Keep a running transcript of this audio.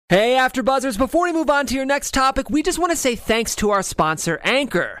Hey, AfterBuzzers, before we move on to your next topic, we just want to say thanks to our sponsor,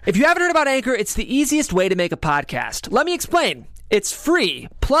 Anchor. If you haven't heard about Anchor, it's the easiest way to make a podcast. Let me explain. It's free.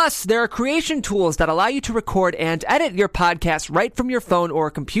 Plus, there are creation tools that allow you to record and edit your podcast right from your phone or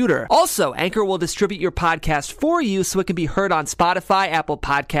computer. Also, Anchor will distribute your podcast for you so it can be heard on Spotify, Apple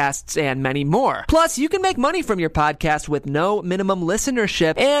Podcasts, and many more. Plus, you can make money from your podcast with no minimum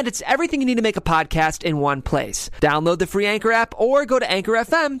listenership, and it's everything you need to make a podcast in one place. Download the free Anchor app or go to Anchor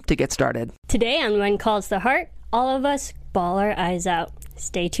FM to get started. Today on When Calls the Heart, all of us bawl our eyes out.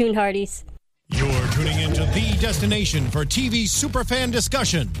 Stay tuned, Hearties. You're tuning into the destination for TV superfan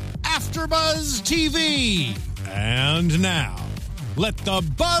discussion, AfterBuzz TV. And now, let the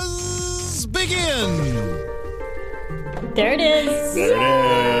buzz begin. There it is. There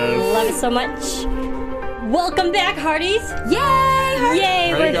it is. Love it so much. Welcome back, Hearties. Yay!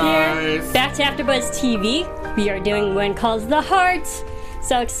 Yay, we're guys. here. Back to AfterBuzz TV. We are doing When Calls the Heart.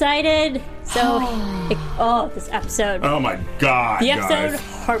 So excited. This episode. Oh my God, The episode, guys.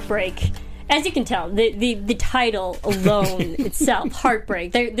 Heartbreak. As you can tell, the title alone itself,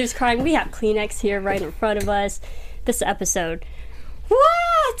 Heartbreak. There's crying. We have Kleenex here right in front of us. This episode.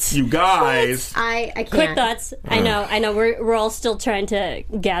 What? You guys. I can't. Quick thoughts. I know. We're all still trying to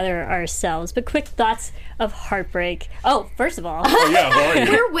gather ourselves, but quick thoughts of Heartbreak. Oh, first of all. Oh, yeah, how are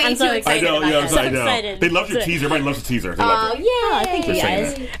you? We're way I'm too so excited. I know, about yeah, this. I know. excited. They love your teaser. Everybody loves the teaser. They love it. Yeah. Oh, thank you Just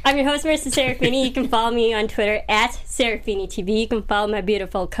guys. saying I'm your host, Marissa Serafini. You can follow me on Twitter at SerafiniTV. You can follow my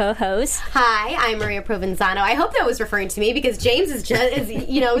beautiful co-host. Hi, I'm Maria Provenzano. I hope that was referring to me because James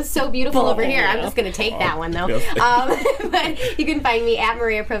is so beautiful over here. I'm just going to take that one though. Yes. But you can find me at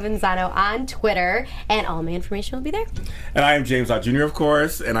Maria Provenzano on Twitter, and all my information will be there. And I am James Ott Jr., of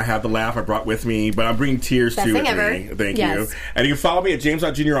course, and I have the laugh I brought with me, but I'm bringing tears Best too thing with ever. me. Thank Yes. you. And you can follow me at James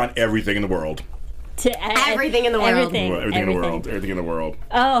Ott Jr. on everything in the world. Everything in the world. Everything. Everything in the world. Everything in the world.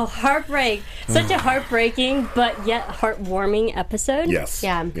 Oh, Heartbreak. Such a heartbreaking but yet heartwarming episode. Yes.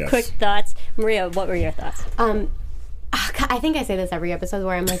 Yeah. Yes. Quick thoughts. Maria, what were your thoughts? I think I say this every episode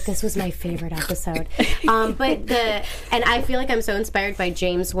where I'm like, this was my favorite episode. And I feel like I'm so inspired by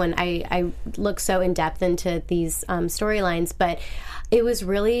James when I look so in depth into these storylines, but it was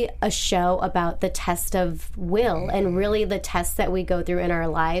really a show about the test of will and really the tests that we go through in our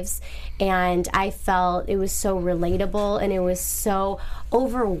lives. And I felt it was so relatable and it was so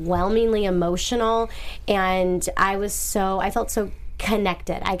overwhelmingly emotional. And I felt so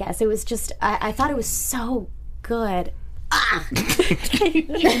connected, I guess. It was just, I thought it was so good.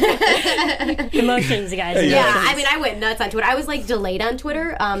 Emotions, guys. Yeah, I mean, I went nuts on Twitter. I was like delayed on Twitter.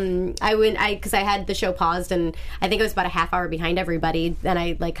 Because I had the show paused, and I think I was about a half hour behind everybody. And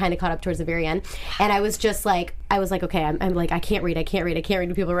I like kind of caught up towards the very end. And I was just like, okay, I'm like, I can't read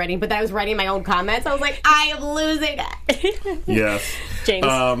what people are writing. But then I was writing my own comments. I was like, I am losing it. Yes. James.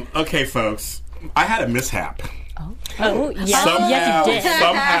 Okay, folks. I had a mishap. Oh, yes, you did.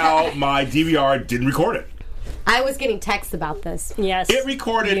 Somehow my DVR didn't record it. I was getting texts about this. Yes. It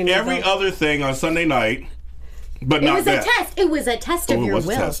recorded every other thing on Sunday night, but It not was that. a test. It was a test of Oh, it your was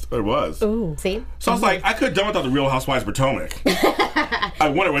will. a test. It was. Ooh. See? So I was like, I could have done without the Real Housewives of Potomac. I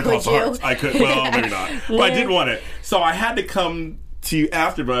wanted When Calls the you? Heart. I could. Well, maybe not. But I did want it. So I had to come to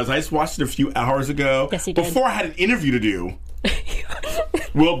AfterBuzz. I just watched it a few hours ago. Yes, you did. Before I had an interview to do.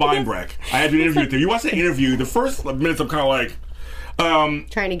 Will Beinbrecht. I had to do an interview with him. You watch the interview. The first minutes I'm kind of like,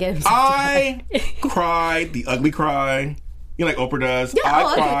 Trying to get him. I cried the ugly cry. You know, like Oprah does. Yeah, I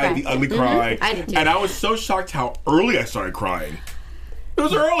ugly cried cry. the ugly cry. I did too. And I was so shocked how early I started crying. It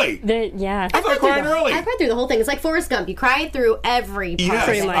was early. Yeah. I started crying early. I cried through the whole thing. It's like Forrest Gump. You cried through every part. Yes,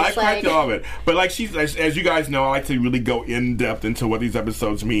 Pretty much. I cried Like- through all of it. But like as you guys know, I like to really go in depth into what these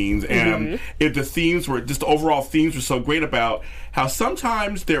episodes means, and if the themes were just the overall themes were so great about how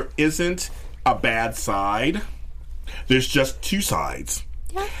sometimes there isn't a bad side. There's just two sides.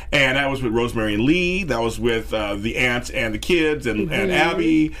 Yeah. And that was with Rosemary and Lee. That was with the aunts and the kids and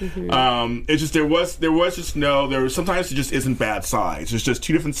Abby. It's just there was sometimes it just isn't bad sides. There's just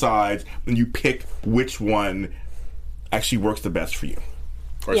two different sides, and you pick which one actually works the best for you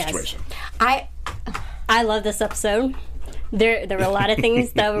or Yes. situation. I love this episode. There were a lot of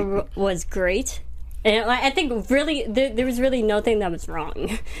things that was great. And I think really there was really nothing that was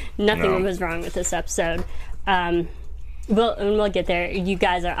wrong. Nothing was wrong with this episode. We'll get there. You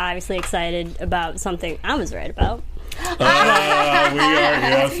guys are obviously excited about something I was right about. We are.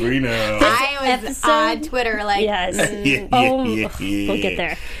 Yes, we know. I was Episode? on Twitter like, Yes. We'll get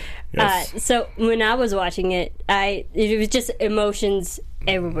there. Yes. So when I was watching it, it was just emotions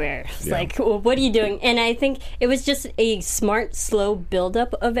everywhere. It's like, well, what are you doing? And I think it was just a smart, slow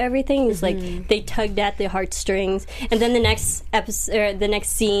buildup of everything. It's like they tugged at the heartstrings, and then the next episode, the next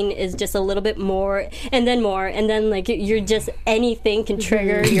scene is just a little bit more, and then more, and then like you're just anything can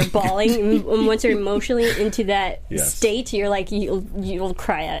trigger your bawling. And once you're emotionally into that state, you're like you'll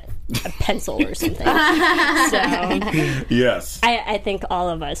cry at a pencil or something. So Yes. I think all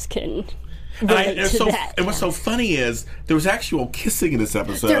of us can. And what's so funny is there was actual kissing in this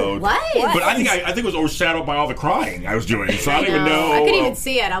episode. There was? But I think it was overshadowed by all the crying I was doing. So I don't even know. I couldn't even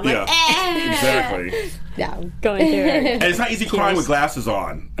see it. I'm like, exactly. No. Going through it. And it's not easy crying with glasses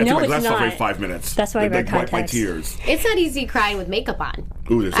on. I took my glasses off every 5 minutes. That's why I wear wipe my contacts. tears. It's not easy crying with makeup on.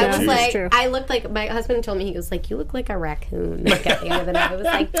 Ooh, there's I that was too. like, true. I looked like, my husband told me, he was like, you look like a raccoon. Like, at the end of the night. I was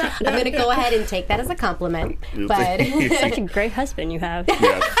like, I'm going to go ahead and take that as a compliment. But Such a great husband you have.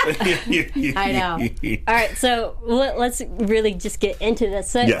 I know. All right, so let's really just get into this.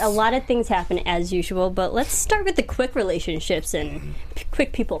 So Yes. a lot of things happen as usual, but let's start with the quick relationships and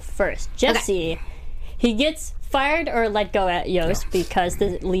quick people first. Jesse, he gets fired or let go at Yost because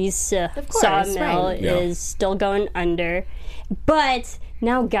the Lee's sawmill right. is still going under. But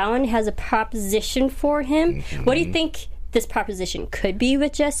now Gowan has a proposition for him. What do you think this proposition could be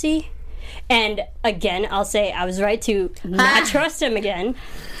with Jesse? And again, I'll say I was right to not trust him again.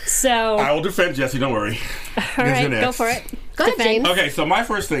 So, I will defend Jesse, don't worry. all right, go for it. Go ahead, James. Okay, so my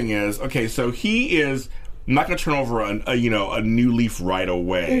first thing is, so he is not going to turn over a new leaf right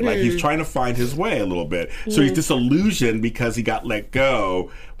away. Like, he's trying to find his way a little bit. So he's disillusioned because he got let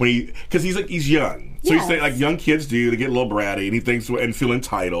go because he's young. So he's saying, like young kids do, they get a little bratty, and he thinks and feel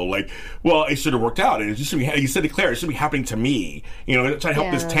entitled. Like, well, it should have worked out, and it just should be. He said, "Declare it should be happening to me." You know, trying to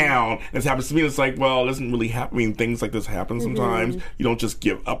help this town, and this happens to me. And it's like, well, it doesn't really happen. I mean, things like this happen sometimes. You don't just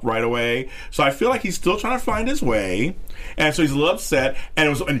give up right away. So I feel like he's still trying to find his way, and so he's a little upset.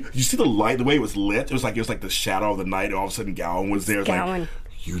 And you see the light, the way it was lit. It was like the shadow of the night, and all of a sudden Gowan was there. It's Gowan.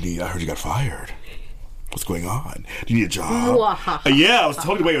 like, I heard you got fired. What's going on? Do you need a job? Yeah, it was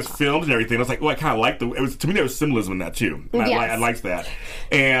totally the way it was filmed and everything. I was like, I kind of liked to me there was symbolism in that too. And I liked that.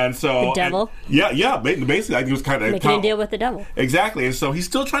 And so The devil? Basically I think it was kind of Making a deal with the devil. Exactly. And so he's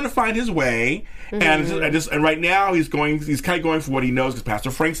still trying to find his way. And right now he's kind of going for what he knows because Pastor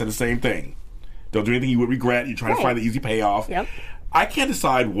Frank said the same thing. Don't do anything you would regret. You're trying to find the easy payoff. Yep. I can't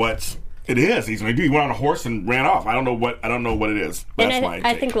decide what it is. He's going to do. He went on a horse and ran off. I don't know what it is. That's And my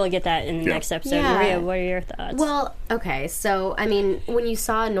I take. think we'll get that in the next episode. Yeah. Maria, what are your thoughts? Well, okay, so, I mean, when you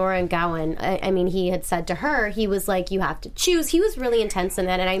saw Nora and Gowan, I mean, he had said to her, he was like, you have to choose. He was really intense in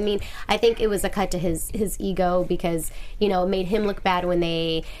that, and I mean, I think it was a cut to his ego because, you know, it made him look bad when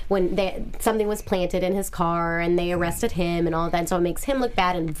something was planted in his car and they arrested him and all that, and so it makes him look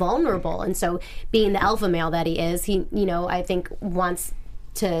bad and vulnerable, and so being the alpha male that he is, he, you know, I think wants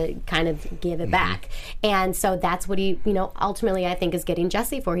to kind of give it back. And so that's what he, you know, ultimately I think is getting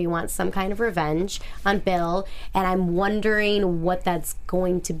Jesse for. He wants some kind of revenge on Bill, and I'm wondering what that's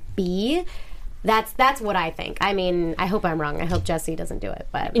going to be. That's what I think. I mean, I hope I'm wrong. I hope Jesse doesn't do it,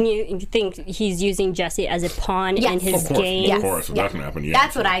 but... And you think he's using Jesse as a pawn in his game? Of course. That's going to happen,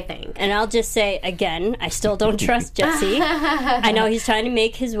 That's what I think. And I'll just say, again, I still don't trust Jesse. I know he's trying to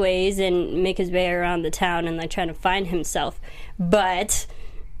make his ways and make his way around the town and like trying to find himself. But...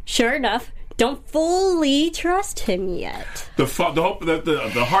 sure enough, don't fully trust him yet.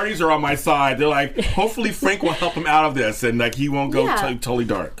 The Hardys are on my side. They're like, hopefully Frank will help him out of this, and like he won't go totally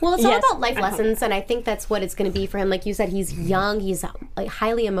dark. Well, it's all about life lessons, and I think that's what it's going to be for him. Like you said, he's young, he's like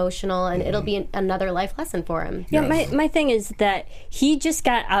highly emotional, and it'll be another life lesson for him. Yeah, my thing is that he just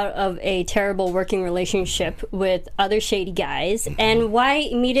got out of a terrible working relationship with other shady guys, and why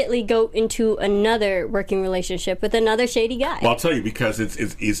immediately go into another working relationship with another shady guy? Well, I'll tell you, because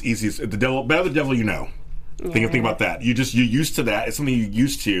it's easy. The devil, better the devil you know. Think about that. You're used to that. It's something you're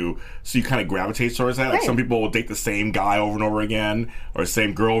used to, so you kind of gravitate towards that. Like some people will date the same guy over and over again, or the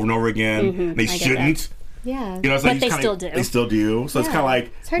same girl over and over again. And they shouldn't. Yeah. You know, it's But like they still do. They still do. So it's kind of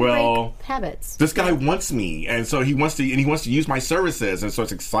like, it's hard to break habits. this guy wants me, and so he wants to use my services, and so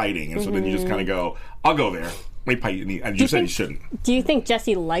it's exciting, and so then you just kind of go, I'll go there. And you said he shouldn't. Do you think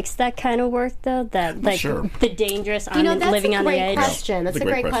Jesse likes that kind of work, though? That like sure. the dangerous on That's living on the edge? Question. That's a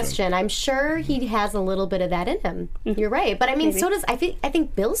great question. I'm sure he has a little bit of that in him. You're right, but I mean, so does I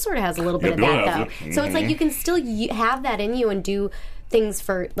think Bill sort of has a little bit of Bill that has though. it. So it's like you can still have that in you and do things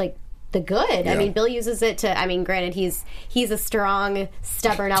for like the good. I mean, Bill uses it to. I mean, granted, he's a strong,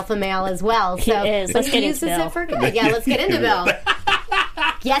 stubborn alpha male as well. So, He is. but Let's he get uses into Bill. it for good. Yeah, let's get into Bill.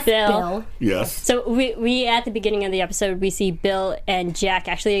 Yes, Bill. Yes. So we at the beginning of the episode we see Bill and Jack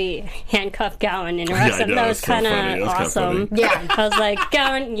actually handcuff Gowan and arrest I him. know, That it was was kinda kind funny. It of was kinda awesome. funny. Yeah. I was like,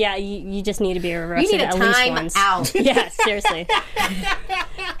 Gowan, yeah, you just need to be You arrested need a at least time once. out. Yeah, seriously.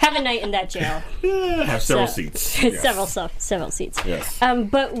 Have a night in that jail. Have several So- seats. Yes. several seats. Yes.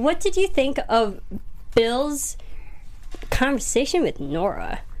 But what did you think of Bill's conversation with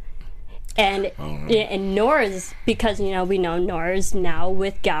Nora? And and Nora's, because we know Nora's now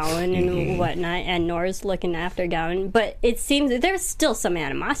with Gowan and whatnot, and Nora's looking after Gowan, but it seems that there's still some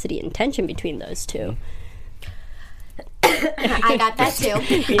animosity and tension between those two. I got that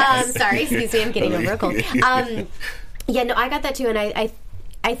too. Sorry, excuse me, I'm getting over a cold. Yeah, no, I got that too, and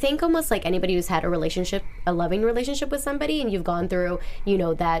I think almost like anybody who's had a loving relationship with somebody, and you've gone through,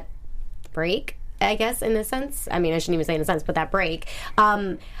 that break, I guess, in a sense. I mean, I shouldn't even say in a sense, but that break.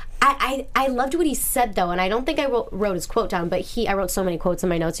 I loved what he said, though, and I don't think I wrote his quote down, but I wrote so many quotes in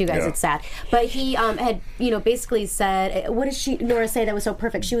my notes, you guys, it's sad. But he had, basically said, what did Nora say that was so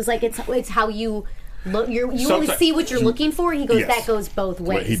perfect? She was like, it's how you look, you only see what you're looking for. He goes, that goes both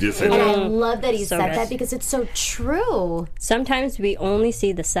ways. Right, he did say and that. I love that he So said good. that because it's so true. Sometimes we only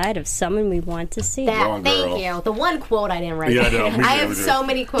see the side of someone we want to see. That, on, thank girl. you. The one quote I didn't write. Yeah, I know. Me I too, have me too. so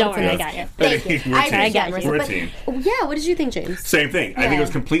many quotes. Don't worry, in I this. got you. Thank you. We're I team. appreciate you. it. We're a But- team. Yeah, what did you think, James? Same thing. I think Yeah. it was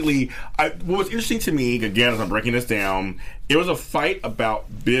completely. What was interesting to me, again, as I'm breaking this down, it was a fight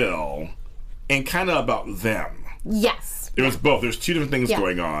about Bill and kind of about them. Yes. It was both. There's two different things Yeah.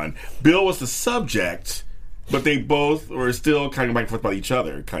 going on. Bill was the subject, but they both were still kind of back and forth about each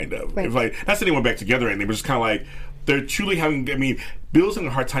other, kind of. Right. It's like, not that they went back together or anything, but just kind of like, they're truly having, Bill's having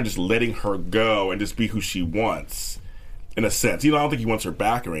a hard time just letting her go and just be who she wants, in a sense. I don't think he wants her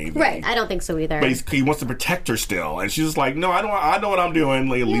back or anything. Right. I don't think so either. But he wants to protect her still. And she's just like, no, I know what I'm doing.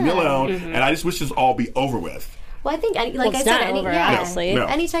 Like, leave me alone. And I just wish this all be over with. Well, I think, like Well, I it's said, not over, obviously. No.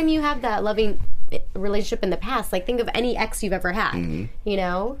 anytime you have that loving relationship in the past, like think of any ex you've ever had,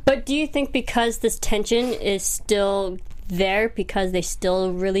 But do you think because this tension is still there, because they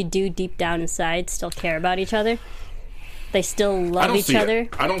still really do deep down inside still care about each other? They still I love don't each see other?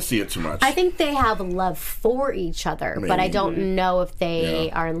 it. I don't see it too much. I think they have love for each other, but I Maybe. don't know if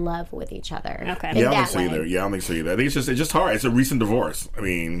they are in love with each other. Okay. in yeah, I don't that think so way. either. Yeah, I don't think so either. I think it's just hard. It's a recent divorce.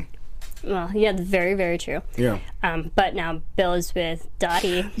 Well, yeah, very, very true. Yeah. But now Bill is with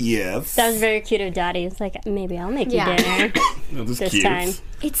Dottie. Yes. That was very cute of Dottie. It's like, maybe I'll make you Yeah. dinner That's this cute. time.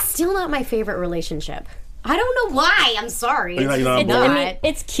 It's still not my favorite relationship. I don't know why. I'm sorry. You're It's not just on board. I mean,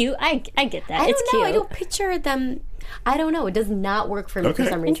 it's cute. I get that. I It's don't know. cute. I don't picture them. I don't know. It does not work for me for Okay.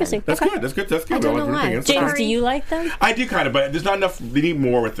 some reason. Interesting. That's Okay. good. That's good. That's good. I don't like know why. everything. It's James, fine. do you like them? I do kind of, but there's not enough. They need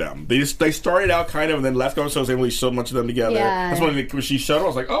more with them. They started out kind of, and then last couple episodes they really showed much of them together. Yeah. That's when she showed up. I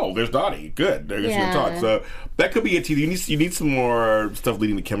was like, oh, there's Dottie. Good. They're just Yeah. gonna talk. So that could be it too. You need some more stuff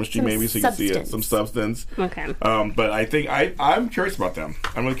leading to chemistry, Some maybe, so you can see it. substance. Some substance. Okay. But I think I'm curious about them.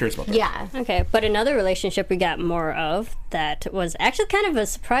 I'm really curious about them. Yeah. Okay, but another relationship we got more of that was actually kind of a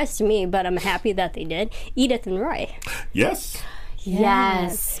surprise to me, but I'm happy that they did. Edith and Roy. Yes.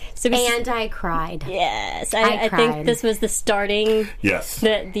 Yes. So we- And I cried. Yes, I I think cried. this was the starting, Yes.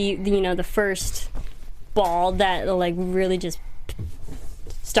 the first ball that like really just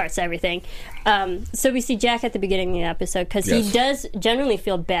starts everything. So we see Jack at the beginning of the episode because Yes. he does generally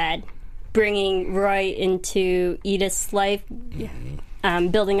feel bad bringing Roy into Edith's life.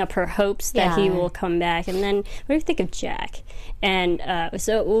 Building up her hopes that he Yeah. will come back. And then what do you think of Jack? And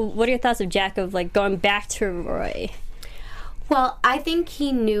so what are your thoughts of Jack of like going back to Roy? Well, I think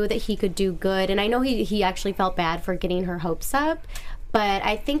he knew that he could do good, and I know he actually felt bad for getting her hopes up. But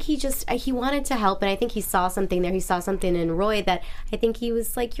I think he wanted to help, and I think he saw something there. He saw something in Roy that I think he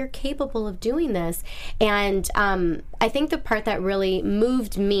was like, you're capable of doing this. And I think the part that really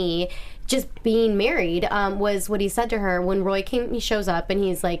moved me, just being married, was what he said to her when Roy he shows up, and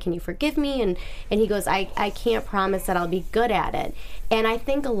he's like, can you forgive me? And he goes, I can't promise that I'll be good at it. And I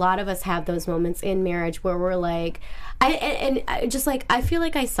think a lot of us have those moments in marriage where we're like, I just like, I feel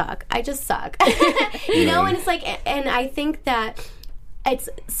like I suck. I just suck. You know, and it's like, and I think that it's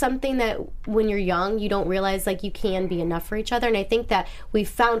something that when you're young, you don't realize like you can be enough for each other. And I think that we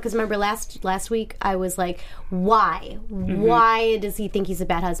found, because remember last week I was like, why? Why does he think he's a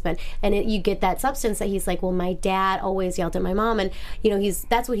bad husband? And you get that substance that he's like, well, my dad always yelled at my mom, and you know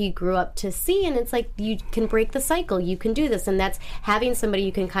that's what he grew up to see. And it's like, you can break the cycle, you can do this, and that's having somebody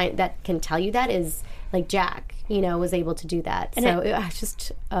you can that can tell you that is like Jack, was able to do that. And so I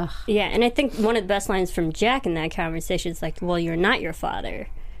just, Yeah, and I think one of the best lines from Jack in that conversation is like, well, you're not your father.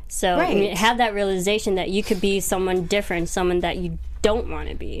 So Right. I mean, have that realization that you could be someone different, someone that you don't want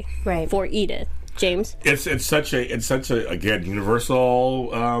to be Right. for Edith. James. It's such a again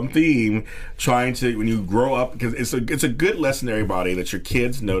universal theme. Trying to, when you grow up, because it's a good lesson to everybody that your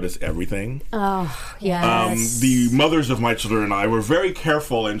kids notice everything. Oh, yes. The mothers of my children and I were very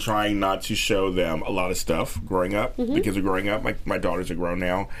careful in trying not to show them a lot of stuff growing up. The kids are growing up. My daughters are grown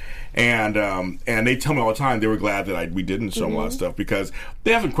now. And they tell me all the time they were glad that we didn't show them a lot of stuff, because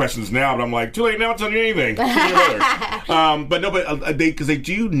they have some questions now, but I'm like, too late now to tell you anything. Because they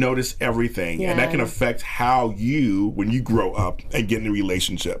do notice everything, and that can affect how when you grow up and get in a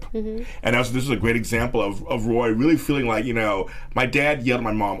relationship. And this is a great example of Roy really feeling like, my dad yelled at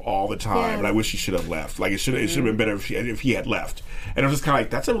my mom all the time, and I wish he should have left. Like, it should have been better if he had left. And it was just kind of like,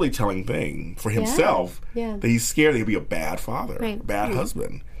 that's a really telling thing for himself, that he's scared that he'll be a bad father, a bad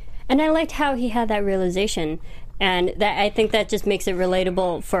husband. And I liked how he had that realization, and that I think that just makes it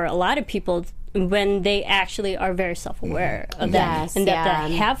relatable for a lot of people when they actually are very self-aware of that, and that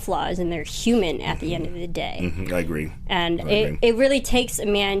they have flaws and they're human at the end of the day. I agree. And it really takes a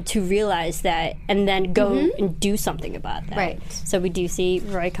man to realize that and then go and do something about that. Right. So we do see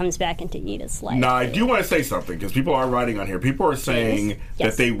Roy comes back into Edith's life. Now, I do want to say something, because people are writing on here. People are saying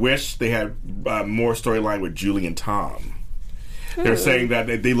that they wish they had more storyline with Julie and Tom. They're saying that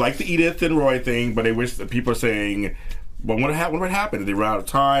they like the Edith and Roy thing, but they wish that people are saying, well, what happened? Did they run out of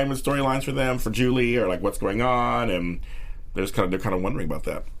time and storylines for them, for Julie, or like what's going on? And they're kind of wondering about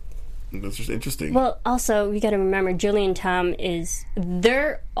that. And that's just interesting. Well, also we got to remember Julie and Tom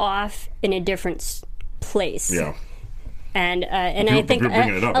they're off in a different place. Yeah. And I think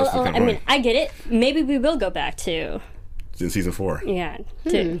I get it. Maybe we will go back to in season 4. Yeah.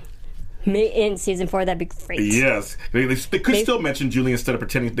 In season 4, that'd be great. Yes. They could still mention Julie instead of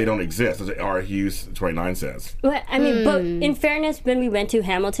pretending they don't exist, as R. Hughes 29 says. Well, I mean, but in fairness, when we went to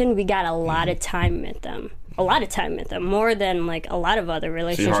Hamilton, we got a lot of time with them. More than like a lot of other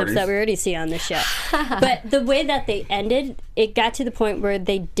relationships that we already see on the show. But the way that they ended, it got to the point where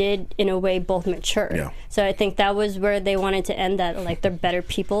they did, in a way, both mature. Yeah. So I think that was where they wanted to end that, like, they're better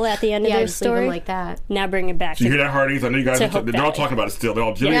people at the end of their just story. leave them like that. Now bring it back. So you hear that, Hardys? I know you guys. They're all talking about it still. They're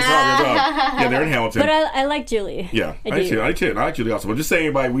all Julie. Yeah, they're in Hamilton. But I like Julie. Yeah, I too. I like Julie also. But just saying,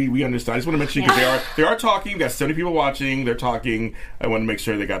 everybody, we understand. I just want to mention, because they are talking. Got 70 people watching. They're talking. I want to make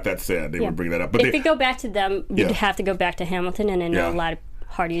sure they got that said. They would bring that up. But if we go back to them, we'd have to go back to Hamilton, and I know a lot of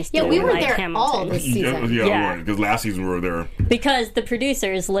Hardys didn't we were like there Hamilton. all this season. We weren't, because last season we were there. Because the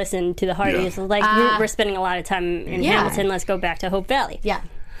producers listened to the Hardys. Like, we're spending a lot of time in Hamilton. Let's go back to Hope Valley. Yeah.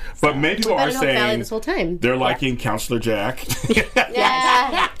 But many people are saying this whole time. They're liking Counselor Jack.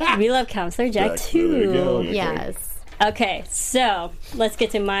 We love Counselor Jack too. There you go. Yes. Okay, so let's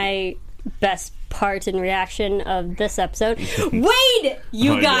get to my best part and reaction of this episode. Wade,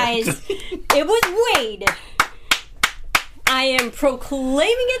 you guys! It was Wade. I am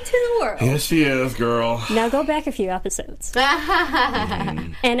proclaiming it to the world. Yes, she is, girl. Now go back a few episodes.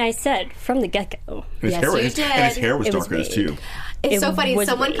 And I said from the get-go. His hair was darker as too. It's so funny.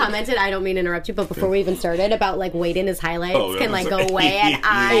 Someone commented, I don't mean to interrupt you, but before we even started, about like Wade and his highlights can like go away, and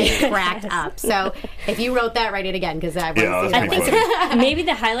I cracked up. So if you wrote that, write it again, because I want to see that. Maybe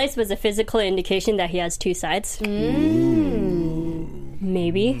the highlights was a physical indication that he has two sides.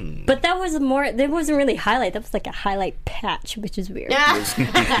 Maybe. But that wasn't really highlight. That was like a highlight patch, which is weird.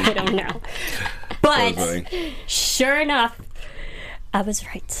 I don't know. But sure enough, I was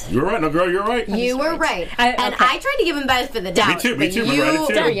right. You're right. No, girl, you're right. You were right. I tried to give him benefit for the doubt. Me too. You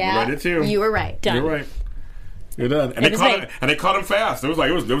right it too. You were right. Done. You're right. You're done. And they caught him fast. It was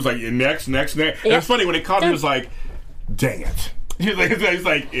like next. And it's funny when they caught him, he was like, dang it. He's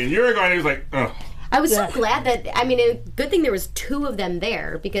like, and you're going. He was like, oh. I was so glad that, I mean, a good thing there was 2 of them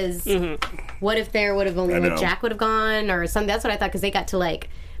there, because what if there would have only, like, Jack would have gone or something? That's what I thought, because they got to, like,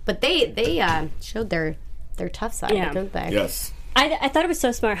 but they showed their tough side, didn't they? Yes. I thought it was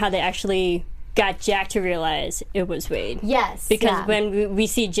so smart how they actually got Jack to realize it was Wade. Yes. Because when we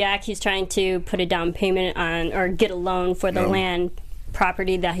see Jack, he's trying to put a down payment on, or get a loan for the land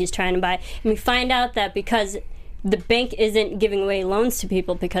property that he's trying to buy. And we find out that because the bank isn't giving away loans to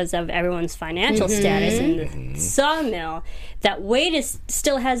people because of everyone's financial status in the sawmill, that Wade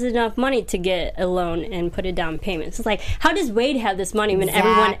still has enough money to get a loan and put a down payment. So it's like, how does Wade have this money when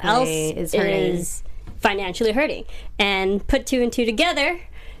everyone else is financially hurting? And put 2 and 2 together,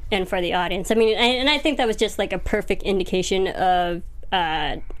 and for the audience, I mean, and I think that was just like a perfect indication of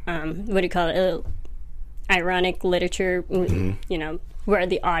what do you call it, ironic literature, you know, where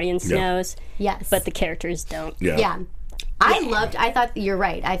the audience knows, but the characters don't. I thought you're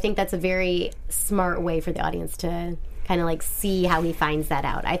right. I think that's a very smart way for the audience to kind of like see how he finds that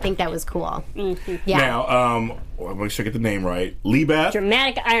out. I think that was cool. Mm-hmm. Yeah. Now, make sure I get the name right. Lee Beth.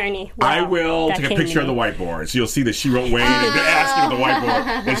 Dramatic irony. Wow, I will that take a came picture to of the me. whiteboard, so you'll see that she wrote Wade. And they're asking at the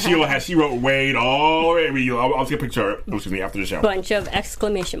whiteboard, and she wrote Wade all the way. I'll take a picture. Excuse me, after the show. Bunch of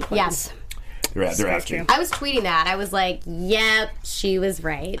exclamation points. Yes. They're asking. true. I was tweeting that. I was like, "Yep, she was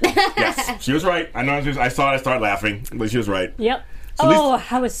right." Yes, she was right. I know. I saw it. I started laughing, but she was right. Yep. So at Oh,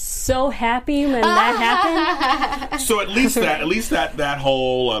 I was so happy when that happened. So at least that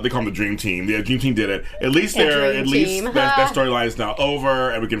whole they call them the Dream Team. The Dream Team did it. At least Dream Team. that storyline is now over,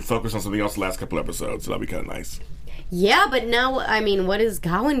 and we can focus on something else the last couple episodes. So that'll be kind of nice. Yeah, but now, I mean, what is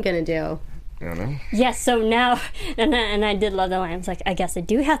Gowan gonna do? I don't know. Yes, so now, and I did love the line. I was like, I guess I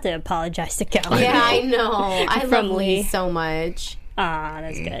do have to apologize to Gowan. Yeah, I know. I love From Lee Lee. so much. Ah,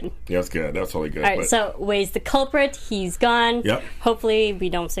 that's good. Yeah, that's good. That's totally good. All right, but- so Wade's the culprit. He's gone. Yep. Hopefully, we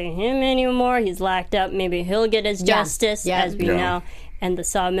don't see him anymore. He's locked up. Maybe he'll get his justice, Yeah. as we Yeah. know. And the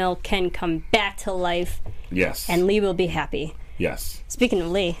sawmill can come back to life, yes, and Lee will be happy. yes. Speaking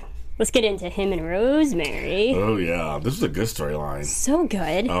of Lee, let's get into him and Rosemary. Oh yeah, this was a good storyline. So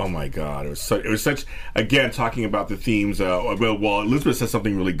good. Oh my God, it was such. Again, talking about the themes. Well, Elizabeth said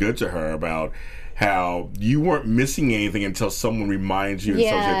something really good to her about how you weren't missing anything until someone reminds you and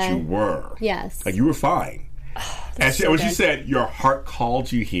tells you that you were. Yes. Like you were fine. And she, so when she good. said, "Your heart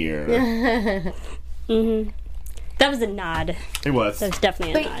called you here," That was a nod. it was. That was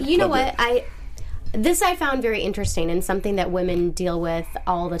definitely a But nod. you know Loved what? This I found very interesting and something that women deal with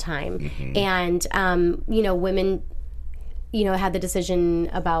all the time. And, women, had the decision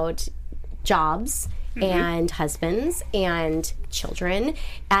about jobs and husbands and children.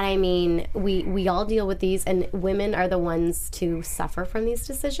 And I mean, we all deal with these, and women are the ones to suffer from these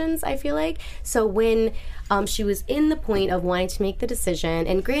decisions, I feel like. So when she was in the point of wanting to make the decision,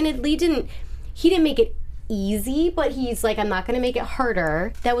 and granted, he didn't make it easy, but he's like, I'm not going to make it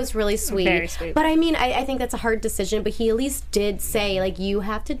harder. That was really sweet. Very sweet. But I mean, I think that's a hard decision, but he at least did say, like, you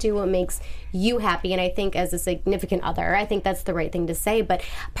have to do what makes you happy. And I think as a significant other, I think that's the right thing to say. But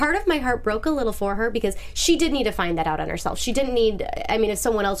part of my heart broke a little for her because she did need to find that out on herself. She didn't need, I mean, if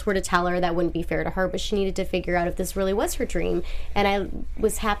someone else were to tell her, that wouldn't be fair to her, but she needed to figure out if this really was her dream. And I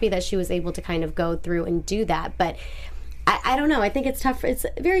was happy that she was able to kind of go through and do that. But I don't know. I think it's tough. It's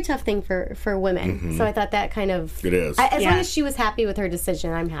a very tough thing for women. So I thought that kind of... It is. As long as she was happy with her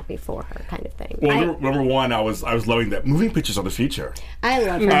decision, I'm happy for her kind of thing. Well, number one, I was loving that moving pictures on the future. I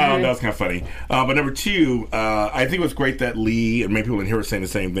love her. That was kind of funny. But number two, I think it was great that Lee and many people in here were saying the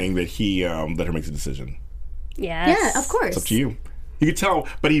same thing, that he let her make the decision. Yes. Yeah, of course. It's up to you. You could tell,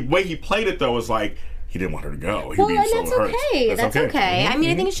 but the way he played it though was like he didn't want her to go. He Well, was and so that's hurt. okay. That's okay. Mhm. I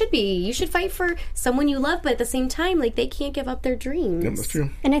mean, I think it should be. You should fight for someone you love, but at the same time, like, they can't give up their dreams. Yep, that's true.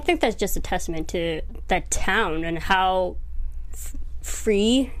 And I think that's just a testament to that town and how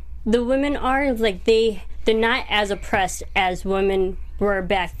free the women are. Like, they're not as oppressed as women were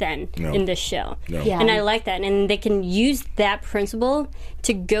back then in this show. No. Yeah. And I like that. And they can use that principle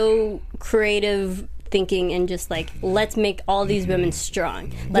to go creative thinking and just like, let's make all these women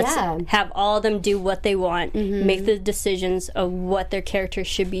strong. Let's have all of them do what they want, make the decisions of what their characters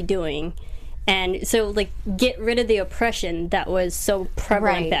should be doing. And so, like, get rid of the oppression that was so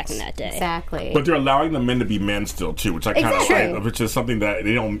prevalent back in that day. Exactly. But they're allowing the men to be men still too, which I kind of Exactly. like, which is something that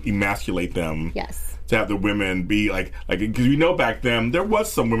they don't emasculate them. Yes. To have the women be like because you know back then there was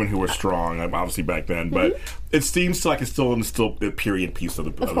some women who were strong, obviously back then, but it seems like it's still a period piece of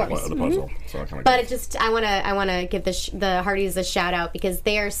the puzzle. So I kinda But it just, I want to give the Hardys a shout out because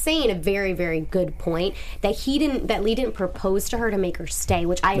they are saying a very, very good point that Lee didn't propose to her to make her stay,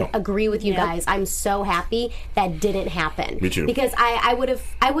 which I agree with you guys. I'm so happy that didn't happen. Me too. Because I would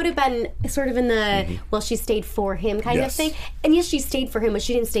have been sort of in the well, she stayed for him kind of Yes. thing, and yes, she stayed for him, but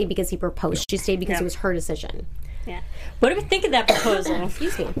she didn't stay because he proposed. She stayed because it was her decision. Yeah. What do we think of that proposal?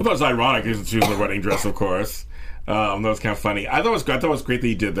 Excuse me. I thought it was ironic because she was in the wedding dress, of course. That was kind of funny. I thought it was great that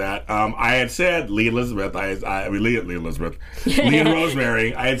he did that. I had said Lee and Rosemary.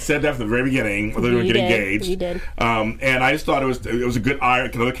 I had said that from the very beginning. They were getting engaged. You did. And I just thought it was a good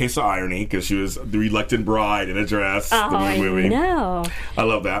another case of irony because she was the reluctant bride in a dress. Oh, the movie. no. I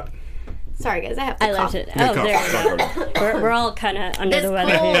love that. Sorry, guys, I have to I cough. loved it. Yeah, Oh, there we go. We're all kind of under This the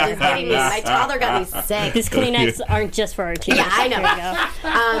weather cold here. is getting me. My toddler got me sick. These Kleenex aren't just for our teeth. Yeah, I know.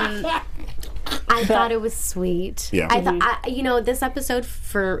 There you go. I thought it was sweet. Yeah. I thought, this episode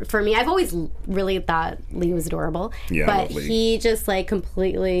for me, I've always really thought Lee was adorable. Yeah, I but love Lee. he just like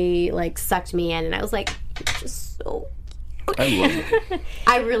completely like sucked me in, and I was like, just so. I love it.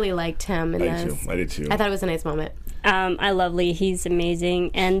 I really liked him in I this. did too. I thought it was a nice moment. I love Lee. He's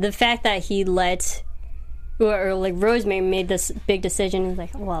amazing. And the fact that he let or like Rosemary made this big decision. And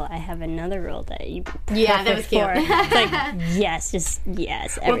like, well, I have another role that you. Yeah, that was cute. It's like, yes, just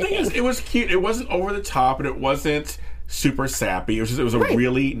yes. Well, the Everything. thing is, it was cute. It wasn't over the top, and it wasn't super sappy. It was a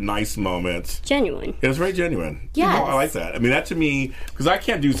really nice moment. Genuine. It was very genuine. Yes. I like that. I mean, that to me, because I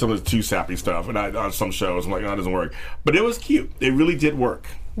can't do some of the too sappy stuff, and on some shows, I'm like, oh, it doesn't work. But it was cute. It really did work.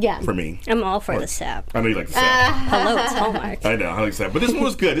 Yeah. For me. I'm all for the sap. I know you like the sap. Hello, it's Hallmark. I know, I like that. But this one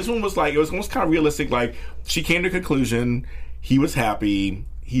was good. This one was like, it was almost kind of realistic. Like, she came to a conclusion. He was happy.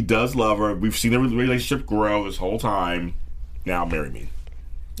 He does love her. We've seen their relationship grow this whole time. Now marry me.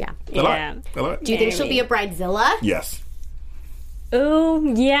 Yeah. I like it. I like it. Do you think she'll be a bridezilla? Yes. Oh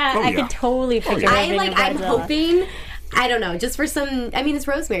yeah, I yeah. could totally picture her being a I'm bridezilla. hoping. I don't know, just for some. I mean, it's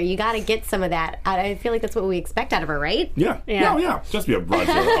Rosemary. You got to get some of that. I feel like that's what we expect out of her, right? Yeah. Yeah. No, yeah. Just be a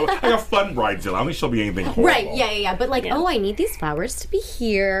bridezilla. Like a fun bridezilla. I don't think she'll be anything horrible. Right. Yeah. But like, oh, I need these flowers to be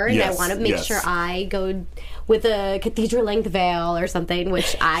here, and I Yes, want to make yes. sure I go with a cathedral length veil or something,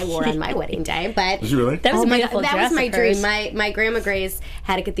 which I wore on my wedding day. But Did you really? That was oh a my beautiful God, that dress was my of dream. hers. My grandma Grace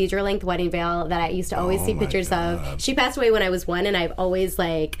had a cathedral length wedding veil that I used to always see my pictures of. She passed away when I was 1, and I've always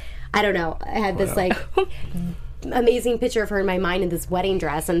like, I don't know, I had this like amazing picture of her in my mind in this wedding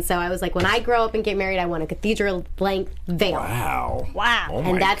dress, and so I was like, when I grow up and get married, I want a cathedral length veil. Wow. Wow. Oh my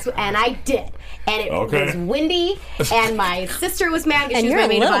And and I did. And it Okay. was windy, and my sister was mad because And she was you're my a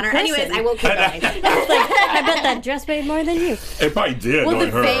maid of little honor. person. Anyways, I won't keep going. It's like, I bet that dress weighed more than you. It probably did, Well, knowing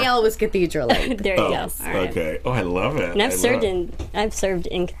the her. veil was cathedral length. There you Oh, go. All right. okay. Oh, I love it. And I love it. I've served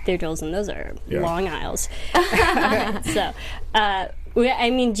in cathedrals, and those are Yeah. long aisles. Alright, so, I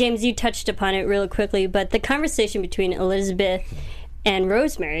mean, James, you touched upon it real quickly, but the conversation between Elizabeth and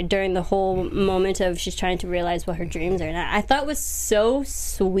Rosemary during the whole moment of she's trying to realize what her dreams are, and I thought was so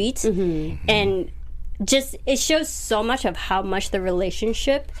sweet, and just it shows so much of how much the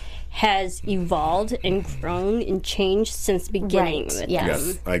relationship has evolved and grown and changed since the beginning. Right, with yes. them.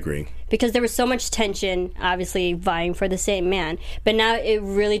 Yes, I agree. Because there was so much tension, obviously vying for the same man. But now it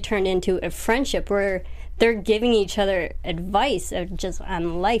really turned into a friendship where they're giving each other advice of just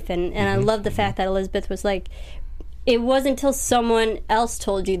on life. And I love the fact that Elizabeth was like, it wasn't until someone else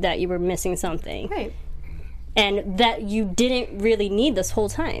told you that you were missing something. Right. And that you didn't really need this whole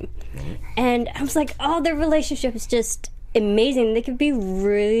time. And I was like, oh, their relationship is just amazing. They could be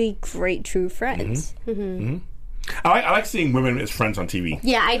really great true friends. I like seeing women as friends on TV.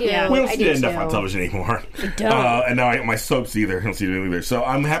 Yeah, I do. Yeah. We don't I see do that enough too. on television anymore. don't. And now my soaps either. I don't see it either. So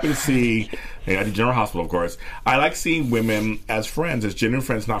I'm happy to see, I do General Hospital, of course. I like seeing women as friends, as genuine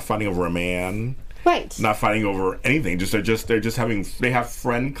friends, not fighting over a man. Right. Not fighting over anything. They're just having, they have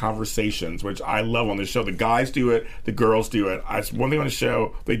friend conversations, which I love on this show. The guys do it, the girls do it. One thing on the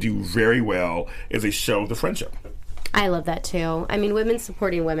show they do very well is they show the friendship. I love that too. I mean, women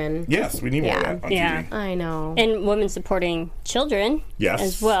supporting women. Yes, we need more of Yeah. that on Yeah. TV. I know. And women supporting children Yes.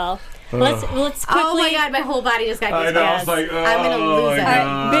 as well. Let's quickly. Oh my God, my whole body just got I know. I was goosebumps. like, oh, I'm gonna lose my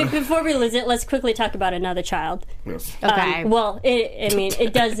it. God. Before we lose it, let's quickly talk about another child. Yes. Okay. Well,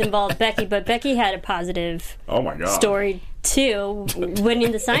 it does involve Becky, but Becky had a positive Oh my God. story too,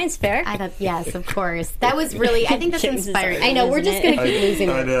 winning the science fair. I thought, yes, of course. That was really, I think that's James is inspiring. already I know, we're losing just it. going to keep losing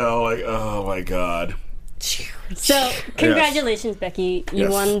I it. know. Like, oh my God. So, congratulations, Becky! You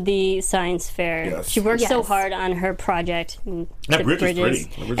Yes. won the science fair. Yes. She worked so Yes. hard on her project. That the bridge is pretty.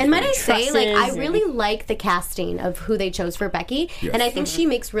 That bridge is And might I pretty. say, like, I Trusses really like the casting of who they chose for Becky. Yes. And I think she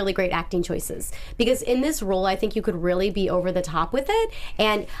makes really great acting choices. Because in this role, I think you could really be over the top with it.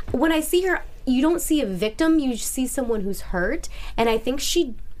 And when I see her, you don't see a victim, you see someone who's hurt. And I think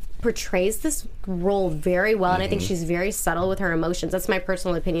she portrays this role very well, and I think she's very subtle with her emotions. That's my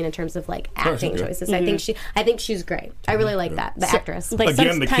personal opinion in terms of like acting she's good. choices. I think she's great. I really like that, the actress. Like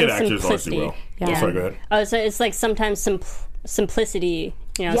Again, the kid sometimes actors always do simplicity. well. Yeah. Sorry, go ahead. Oh, so it's like sometimes simplicity.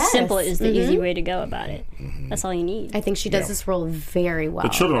 Yes. Simple is the easy way to go about it. That's all you need. I think she does this role very well. The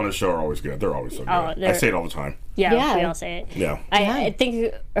children on the show are always good. They're always so good. I they're- say it all the time. Yeah, we all say it. Yeah. I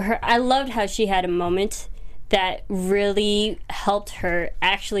think I loved how she had a moment that really helped her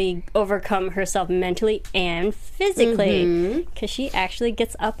actually overcome herself mentally and physically, because she actually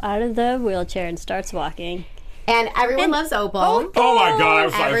gets up out of the wheelchair and starts walking. And everyone loves Opal. Oh my God! I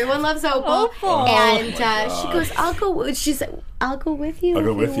was like, Everyone loves Opal. Opal. And she goes, I'll go. She said, I'll go with you. I'll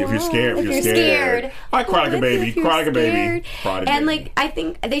go with you if you're scared. If you're scared. I cry like a baby. If you're Cry like a baby. scared. Cry like a And baby. like, I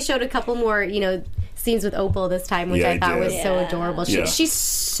think they showed a couple more, scenes with Opal this time, which Yeah, I thought he was did. so adorable. Yeah. She's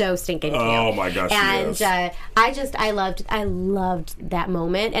so stinking cute. Oh my gosh, she And is. I loved that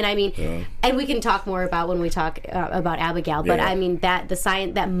moment. And I mean, and we can talk more about when we talk about Abigail. But Yeah. I mean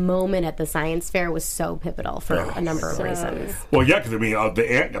that moment at the science fair was so pivotal for a number of reasons. Well, yeah, because I mean,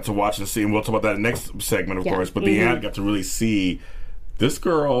 the aunt got to watch and see, and we'll talk about that in the next segment, of Yeah. course. But the aunt got to really see this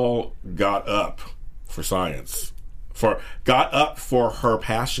girl got up for science, got up for her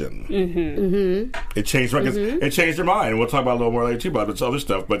passion. It changed her. 'Cause it changed her mind, and we'll talk about it a little more later too about this other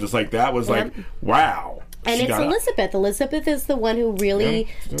stuff. But just like that was like, wow. And She it's got up. Elizabeth. Elizabeth is the one who really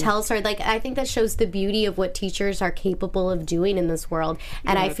tells her, like, I think that shows the beauty of what teachers are capable of doing in this world.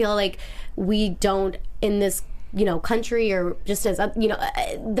 And I feel like we don't, in this, country, or just as,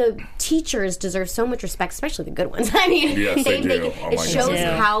 the teachers deserve so much respect, especially the good ones. I mean, Yes, they do. Oh my it goodness. shows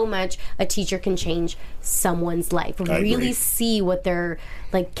Yeah. how much a teacher can change someone's life. agree. Really see what they're,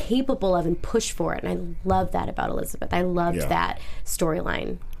 like, capable of and push for it. And I love that about Elizabeth. I loved Yeah. that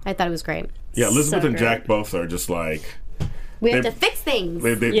storyline. I thought it was great. Yeah, Elizabeth So and great. Jack both are just like We have They- to fix things.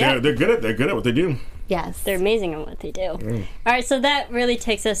 Yeah. they're good at what they do. Yes. They're amazing at what they do. All right, so that really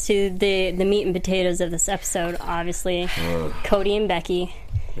takes us to the meat and potatoes of this episode, obviously. Cody and Becky.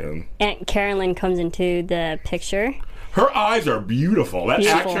 Yeah. Aunt Carolyn comes into the picture. Her eyes are beautiful. That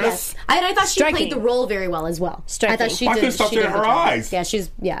Beautiful. actress, I thought she Striking. played the role very well as well. Striking. I thought she I did. couldn't stop she staring did at her the job.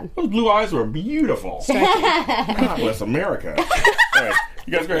 eyes. Yeah, those blue eyes were beautiful. God bless America. All right,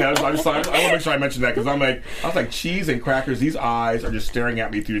 you guys go ahead. I want to make sure I mention that because I was like cheese and crackers. These eyes are just staring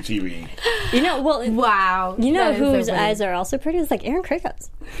at me through the TV. You know, well, Wow. you know That is so whose funny. eyes are also pretty? It's like Aaron Krikos.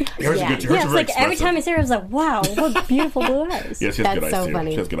 Hers Yeah. are good too. Hers Yeah, are it's very like every expressive. time I see her, I was like, wow, what beautiful blue eyes. Yes, she has That's good eyes so too.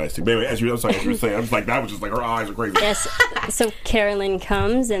 funny. She has good eyes too. But anyway, as you were saying, I was like, that was just like her eyes are crazy. Yes. So Carolyn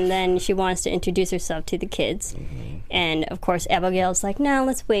comes and then she wants to introduce herself to the kids. And of course, Abigail's like, no,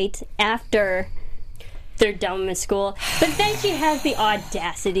 let's wait after they're done with school. But then she has the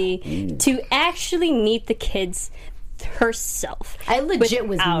audacity to actually meet the kids herself. I legit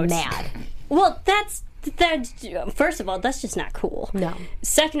was without- mad. Well, that's first of all, that's just not cool. No.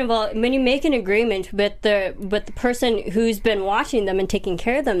 Second of all, when you make an agreement with the person who's been watching them and taking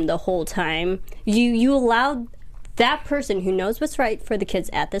care of them the whole time, you allow that person who knows what's right for the kids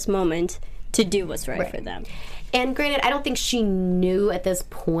at this moment to do what's right for them. And granted, I don't think she knew at this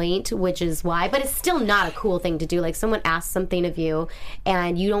point, which is why, but it's still not a cool thing to do. Like, someone asks something of you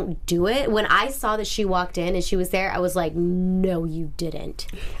and you don't do it. When I saw that she walked in and she was there, I was like, no, you didn't.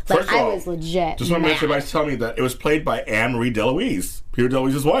 Like, First of I all, was legit Just want to mad. make sure everybody's telling me that it was played by Anne Marie DeLuise, Peter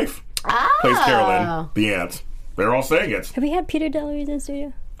DeLuise's wife. Plays Oh. Carolyn, the aunt. They're all saying it. Have we had Peter DeLuise in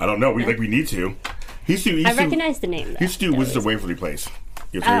studio? I don't know. We need to. I recognize the name. He used to do Wizards of Waverly Place.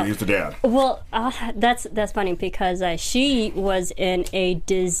 He's the dad. Well, that's funny because she was in a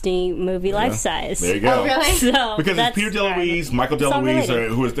Disney movie Life Size. There you go. Oh, really? So Because it's that's Peter DeLuise, right. Michael It's all DeLuise,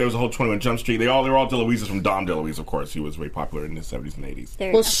 related. there was a whole 21 Jump Street. They're all DeLuises from Dom DeLuise, of course. He was very popular in the 70s and 80s. There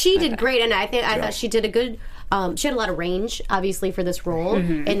you Well, go. she did great, and I thought she did a good. She had a lot of range, obviously, for this role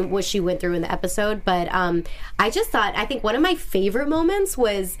and what she went through in the episode. But I think one of my favorite moments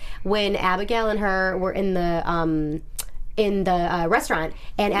was when Abigail and her were in the restaurant,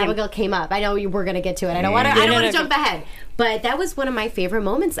 and Abigail came up. I know you were going to get to it. I don't want to jump ahead, but that was one of my favorite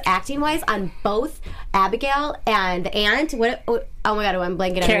moments, acting wise, on both Abigail and the aunt. Oh my god, I'm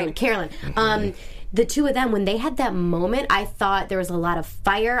blanking on her name. Carolyn. The two of them, when they had that moment, I thought there was a lot of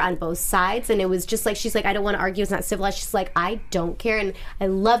fire on both sides, and it was just like, she's like, I don't want to argue, it's not civilized. She's like, I don't care, and I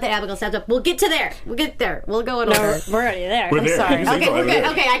love that Abigail stepped up. We'll get there. We'll go in order. We're already there. We're I'm there. sorry. You can say Okay, we're good.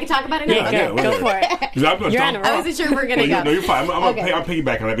 there. Okay, I can talk about it now. Yeah, Okay, go for it. You're on a I roll. wasn't sure if we're gonna go. No, you're fine. I'm Okay.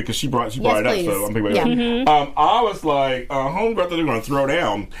 piggybacking on that because she brought it Yes, up, please. so I'm piggybacking. Yeah. I was like, home brother, they're going to throw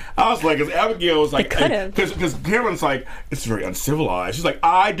down. I was like, because Abigail was like, could've. because Carolyn's like, it's very uncivilized. She's like,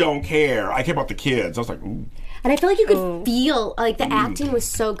 I don't care. I care about the kids. I was like, ooh. And I feel like you could feel, like, the acting was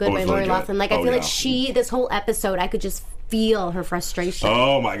so good Oh, by it's Lori really good. Loughlin. Like, I Oh, feel yeah. like this whole episode, I could just feel her frustration.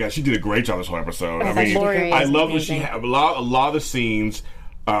 Oh my god, she did a great job this whole episode. I mean, Lori I was love when she amazing. had a lot of the scenes.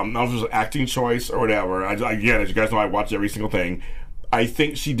 I don't know if it was an acting choice or whatever. Again, as you guys know, I watch every single thing. I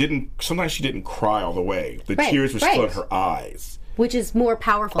think sometimes she didn't cry all the way. The Right, tears were still in right. her eyes. Which is more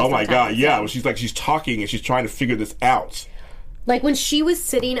powerful. Oh my sometimes. god, yeah. When she's talking and she's trying to figure this out. Like, when she was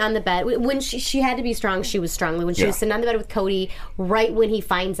sitting on the bed, when she had to be strong, she was strong. When she was sitting on the bed with Cody, right when he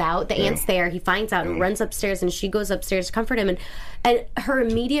finds out, the aunt's there, he finds out and runs upstairs, and she goes upstairs to comfort him. And her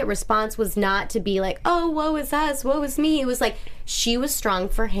immediate response was not to be like, oh, woe is us, woe is me. It was like, she was strong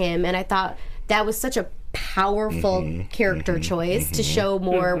for him, and I thought that was such a powerful character choice to show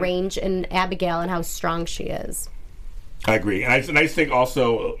more range in Abigail and how strong she is. I agree, and I think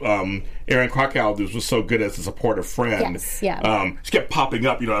also Erin Krakow was so good as a supportive friend. Yes, yeah. She kept popping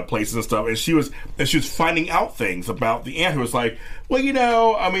up, at places and stuff, and she was finding out things about the aunt who was like,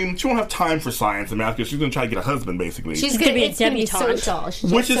 well, I mean, she won't have time for science and math because she's going to try to get a husband, basically. She's going to be a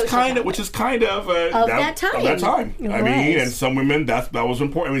debutante, which is kind of that time. Of that time. Right. I mean, and some women that was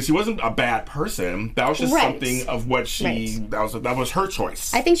important. I mean, she wasn't a bad person. That was just something of what that was her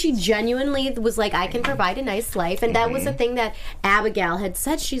choice. I think she genuinely was like, I can provide a nice life, and that was the thing that Abigail had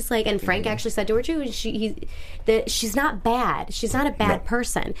said. She's like, and Frank actually said to her too. That she's not bad. She's not a bad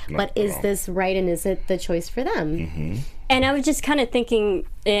person. But is this right, and is it the choice for them? Mm-hmm. And I was just kind of thinking,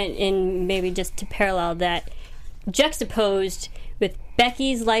 in maybe just to parallel that, juxtaposed with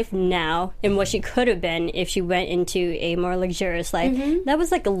Becky's life now and what she could have been if she went into a more luxurious life. That was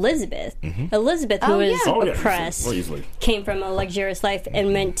like Elizabeth. Elizabeth, who was oppressed, came from a luxurious life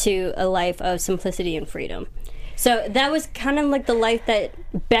and went to a life of simplicity and freedom. So that was kind of like the life that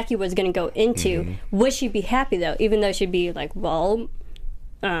Becky was going to go into. Would she be happy, though, even though she'd be like, well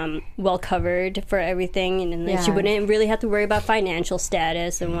covered for everything, and then she wouldn't really have to worry about financial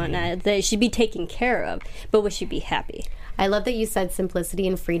status and whatnot. That she'd be taken care of, but would she be happy? I love that you said simplicity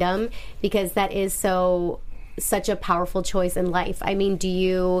and freedom, because that is such a powerful choice in life. I mean, do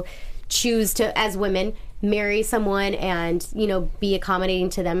you choose to, as women, marry someone and be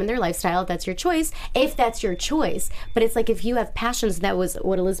accommodating to them in their lifestyle? If that's your choice, but it's like, if you have passions, that was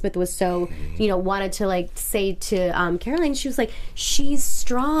what Elizabeth was so wanted to say to Caroline. She was like, she's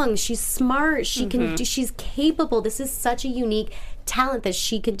strong, she's smart, she can do, she's capable, this is such a unique talent that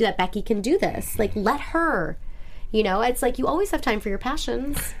she can do, that Becky can do this, like, let her. It's like, you always have time for your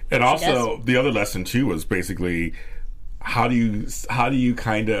passions. And also the other lesson too was basically, how do you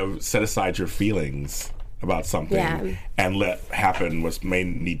kind of set aside your feelings about something and let happen what may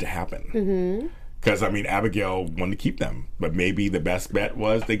need to happen. Because, I mean, Abigail wanted to keep them, but maybe the best bet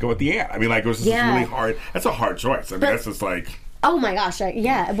was they go with the aunt. I mean, it was just really hard. That's a hard choice. I mean, that's just like... Oh my gosh,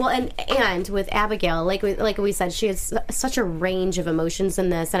 yeah. Well, and with Abigail, like we said, she has such a range of emotions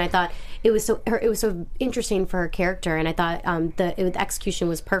in this, and I thought it was so interesting for her character, and I thought the execution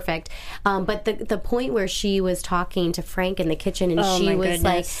was perfect. But the point where she was talking to Frank in the kitchen, and she was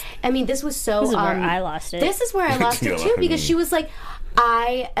like, I mean, this was so. This is where I lost it. This is where I lost it too, because she was like,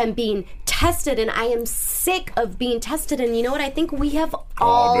 I am being tested, and I am sick of being tested. And you know what? I think we have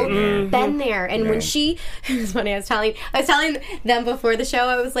all been there. And when she, it was funny. I was telling them before the show.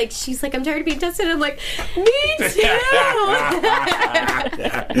 I was like, she's like, I'm tired of being tested. I'm like, me too.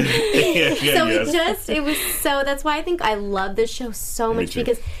 It was so. That's why I think I love this show so much,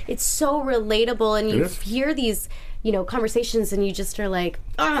 because it's so relatable, and you hear these conversations, and you just are like,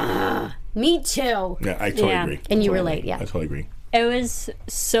 me too. Yeah, I totally agree. And you relate. Yeah, I totally agree. It was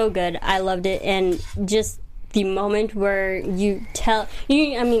so good. I loved it. And just the moment where I mean,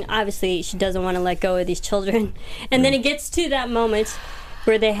 obviously she doesn't want to let go of these children. And then it gets to that moment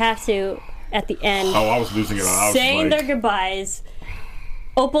where they have to, at the end, I was losing it. Saying their goodbyes.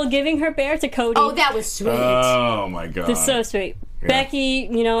 Opal giving her bear to Cody. Oh, that was sweet. Oh, my God. It's so sweet. Yeah.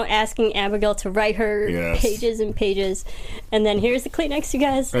 Becky, asking Abigail to write her pages and pages, and then here's the Kleenex, you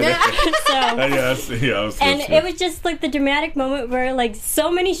guys. It was just like the dramatic moment where, like,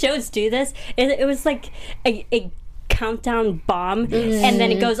 so many shows do this. It was like a countdown bomb, and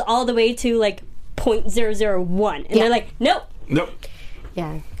then it goes all the way to like 0.001, and they're like, nope.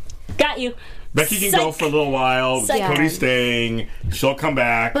 Yeah, got you. Becky can go for a little while. Cody's staying. She'll come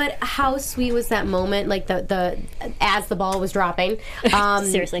back. But how sweet was that moment? Like the as the ball was dropping.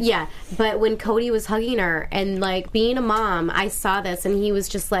 Seriously. Yeah. But when Cody was hugging her, and like, being a mom, I saw this, and he was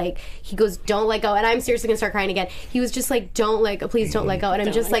just like, he goes, "Don't let go." And I'm seriously gonna start crying again. He was just like, please don't let go. And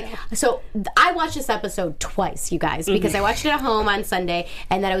I'm just like, so I watched this episode twice, you guys, because I watched it at home on Sunday,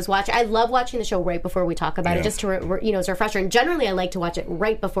 and then I love watching the show right before we talk about it, just to it's a refresher. And generally, I like to watch it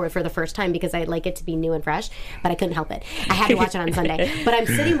right before for the first time, because I'd like it to be new and fresh, but I couldn't help it. I had to watch it on Sunday. But I'm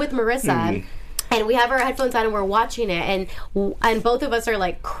sitting with Marissa, and we have our headphones on, and we're watching it, and both of us are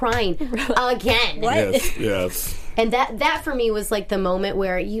like crying again. What? Yes. And that for me was like the moment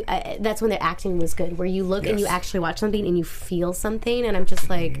where that's when the acting was good, where you look and you actually watch something and you feel something, and I'm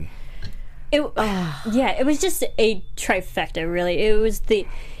just like, it was just a trifecta, really.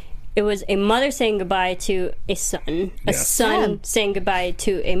 It was a mother saying goodbye to a son, a son saying goodbye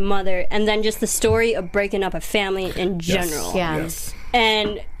to a mother, and then just the story of breaking up a family in general. Yes.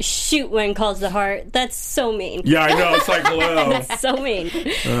 And shoot, when calls the heart, that's so mean. Yeah, I know. It's like, hello. That's so mean.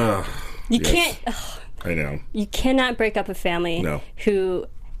 You can't. I know. You cannot break up a family who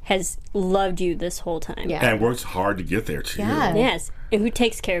has loved you this whole time. Yeah. And works hard to get there, too. Yeah. Yes. and who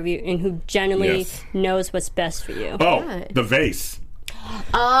takes care of you and who genuinely Yes. knows what's best for you. Oh, the vase.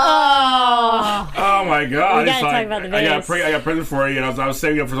 Oh, Oh my God! We gotta It's talk like, about the I got vase. a present for you, and I was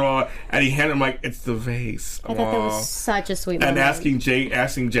saving up for all, and he handed him like it's the vase. I thought that Aw. was such a sweet And moment.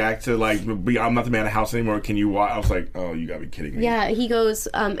 asking Jack to like, I'm not the man of the house anymore. Can you watch? I was like, oh, you gotta be kidding me. Yeah, he goes,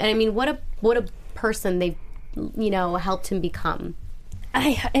 and I mean, what a person they've, helped him become.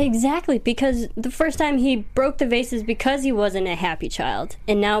 Exactly, because the first time he broke the vase is because he wasn't a happy child.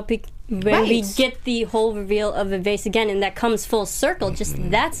 And now when we Right. get the whole reveal of the vase again, and that comes full circle, just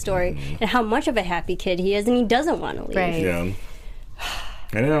that story, and how much of a happy kid he is, and he doesn't want to leave. Right. Yeah.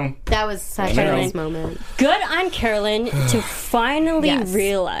 I know. That was such a know. nice moment. Good on Carolyn to finally Yes.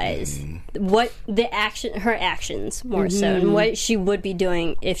 realize what her actions more so, and what she would be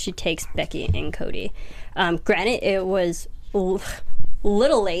doing if she takes Becky and Cody. Granted, it was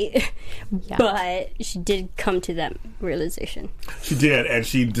little late, but she did come to that realization. She did, and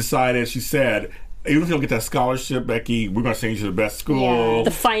she decided. She said, even if you don't get that scholarship, Becky, we're gonna send you to the best school. Yeah.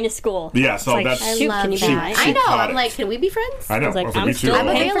 The finest school. Yeah, It's so like, that's- shoot, Love can you that. be mine? I know. caught I'm it. like, can we be friends? I know. I was like, me I'm too. still I'm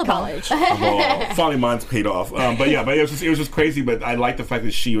paying for available. college. Well, finally, mine's paid off. But it was just crazy. But I like the fact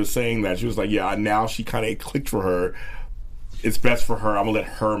that she was saying that. She was like, yeah, now she kind of clicked for her. It's best for her. I'm gonna let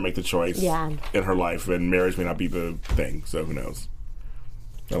her make the choice in her life, and marriage may not be the thing. So who knows?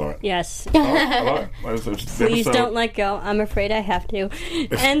 I love it. Yes. I love it. Please don't let go. I'm afraid I have to.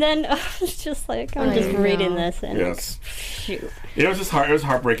 And then it's just like I'm just reading this and Yes. shoot. It was just it was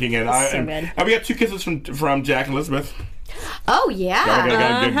heartbreaking, and so good. and we got 2 kisses from Jack and Elizabeth. Oh, yeah.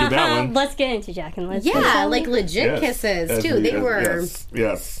 Gotta do that one. Let's get into Jack and Liz. Yeah, like legit Yes. kisses, too. They were...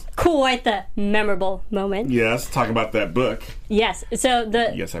 Yes. Quite the memorable moment. Yes. Talk about that book. Yes. So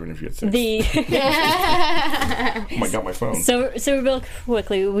the Yes, having if you had sex. the Oh my God, my phone. so real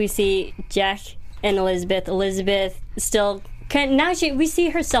quickly we see Jack and Elizabeth. Elizabeth still we see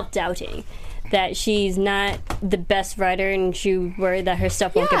her self-doubting that she's not the best writer and she worried that her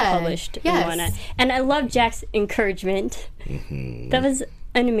stuff won't get Yeah. published Yes. and whatnot. And I love Jack's encouragement. That was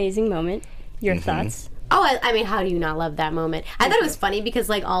an amazing moment. Your thoughts? Oh, I mean, how do you not love that moment? I thought it was funny because,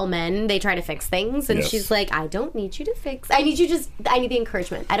 like, all men, they try to fix things, and Yes. she's like, I don't need you to fix. I need the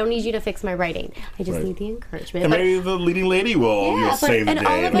encouragement. I don't need you to fix my writing. I just Right. need the encouragement. And But- maybe the leading lady will Yeah, save the and day.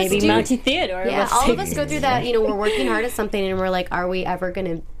 all of us Maybe do- Monty Theodore. yeah, will all say- of us go through that. We're working hard at something, and we're like, are we ever going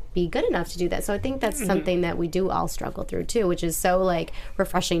to be good enough to do that? So I think that's something that we do all struggle through too, which is so like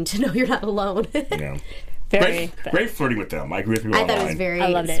refreshing to know you're not alone. Yeah. Very Great flirting with them. I agree with you. I on thought it that. was very I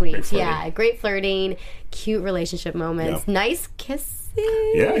loved it. sweet. Great flirting. Yeah, great flirting, cute relationship moments, Yeah. nice kisses.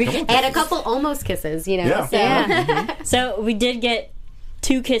 Yeah, a couple and a kisses. couple almost kisses. Yeah. So. Yeah. So we did get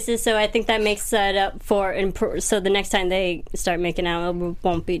 2 kisses, so I think that makes that up for. So the next time they start making out, it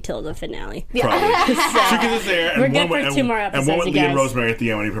won't be till the finale. Probably. 2 kisses there, and We're good one for with, 2 more and one episodes, with you Lee and guys. Rosemary at the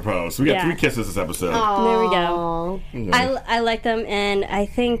end when he proposed. So we got Yeah. 3 kisses this episode. There we Aw. go. I like them, and I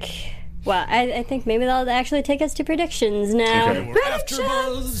think. Well, I think maybe they'll actually take us to predictions now. Okay.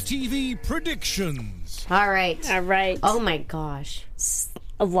 AfterBuzz TV predictions. All right. All right. Oh my gosh.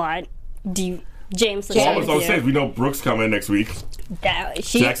 A lot. James, let's I start was with saying, you. we know Brooke's coming next week.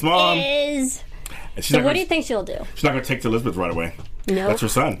 She Jack's mom. is. And she's So not what gonna, do you think she'll do? She's not going to take to Elizabeth right away. No. That's her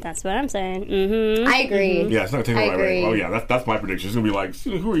son. That's what I'm saying. Mm-hmm. I agree. Yeah, she's not going to take I him right away. agree. Oh, yeah, that's my prediction. She's going to be like,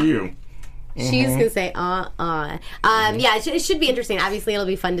 who are you? She's gonna say, Yeah, it should be interesting. Obviously, it'll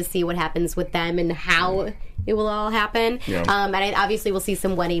be fun to see what happens with them and how it will all happen. Yeah. And obviously, we'll see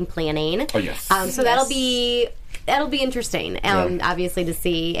some wedding planning. Oh, yes. So that'll be interesting. Obviously, to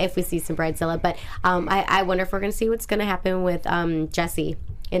see if we see some bridezilla. But I wonder if we're gonna see what's gonna happen with Jesse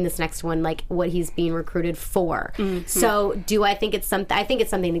in this next one, like what he's being recruited for. So, do I think it's something? I think it's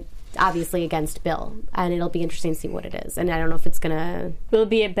something. Obviously against Bill, and it'll be interesting to see what it is. And I don't know if it's gonna. Will it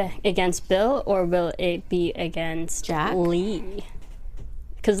be against Bill or will it be against Jack? Lee?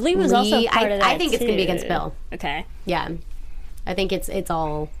 Because Lee was also part of that. I think it's gonna be too. against Bill. Okay, Yeah, I think it's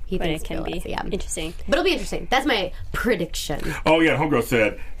all he but thinks it can Bill be is. Yeah, interesting. but it'll be interesting. That's my prediction. Oh, yeah, Homegirl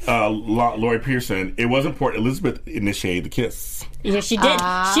said, Lori Pearson, it was important Elizabeth initiated the kiss. Yeah, she did.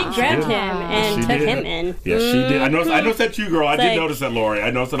 She grabbed did. him and She took did. him in. Yes, she did. I noticed that too, girl. I did like- notice that, Lori. I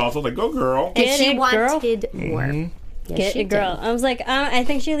noticed that also. I was like, go, girl. Get And she it, girl. wanted more. Yes, Get she it, girl. did. I was like, I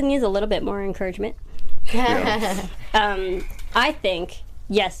think she needs a little bit more encouragement. I think,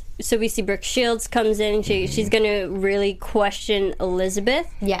 yes. So we see Brooke Shields comes in. She's going to really question Elizabeth.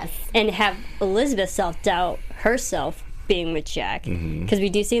 Yes. And have Elizabeth self-doubt herself being with Jack. Because we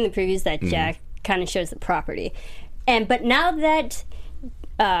do see in the previews that Jack kind of shows the property. But now that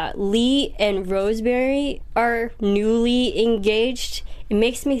Lee and Rosemary are newly engaged, it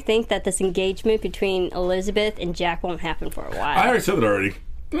makes me think that this engagement between Elizabeth and Jack won't happen for a while. I already said that already.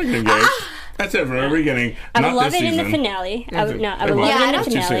 They're getting engaged. That's it from the beginning. I would Not love this it in the season. finale. I would love I it in the don't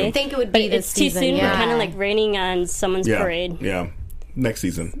finale. think it would But be this it's too season. soon. Yeah. We're kind of like raining on someone's parade. Yeah. Next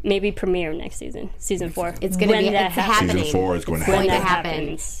season. Maybe premiere next season, season 4. It's going to be that happens. happening. Season 4 is going to It's going happen. to happen.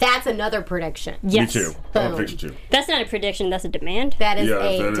 happens. That's another prediction. Yes. Me too. Boom. I'm picture too. That's not a prediction. That's a demand. That is Yeah,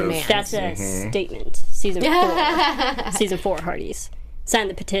 a that is. demand. That's a statement. Season 4. Season 4, Hardys. Sign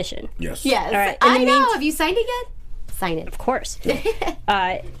the petition. Yes. Yes. All right, in I the know. meantime- Have you signed it yet? Sign it. Of course.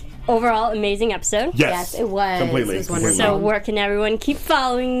 Overall, amazing episode. Yes. Yes, it was. Completely. It was wonderful. So where can everyone keep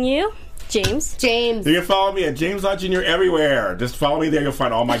following you? James. James. You can follow me at James Lott Jr. everywhere. Just follow me there. You'll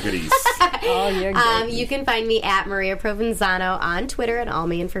find all my goodies. Oh, you're good. You can find me at Maria Provenzano on Twitter, and all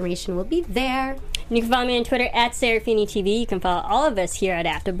my information will be there. You can follow me on Twitter at Serafini TV. You can follow all of us here at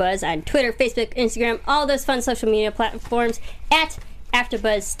AfterBuzz on Twitter, Facebook, Instagram, all those fun social media platforms at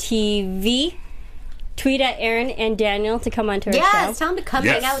AfterBuzz TV. Tweet at Aaron and Daniel to come onto our Yes, show. tell them to come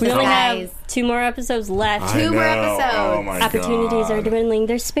Yes. hang out with We us, only guys. have 2 more episodes left. Two more I know. episodes. Oh my Opportunities God. are dwindling.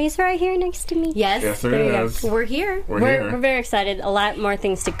 There's space right here next to me. Yes, Yes, There there you go. is. we're here. We're We're here. very excited. A lot more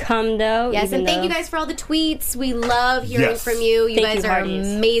things to come, though. Yes, even and thank though- you guys for all the tweets. We love hearing Yes. from you. You Thank guys you, are Hardys.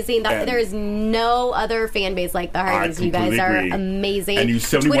 amazing. And- There is no other fan base like the Hardys. You guys completely are agree. amazing. And you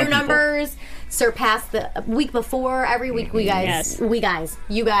 71 Twitter people. numbers surpass the week before. Every week, you guys, Yes. you guys,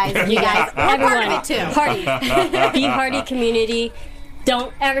 we're part of Everyone, it too. Hardy, be Hardy community.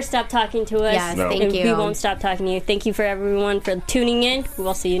 Don't ever stop talking to us. Yes, No. thank and you. we won't stop talking to you. Thank you for everyone for tuning in. We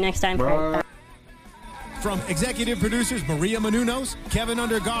will see you next time. Bye. From executive producers Maria Menounos, Kevin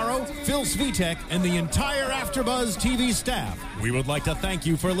Undergaro, Phil Svitek, and the entire AfterBuzz TV staff, we would like to thank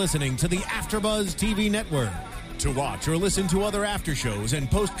you for listening to the AfterBuzz TV network. To watch or listen to other after shows and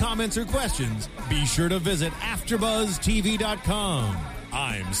post comments or questions, be sure to visit AfterBuzzTV.com.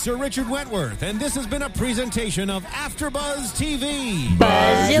 I'm Sir Richard Wentworth, and this has been a presentation of AfterBuzz TV.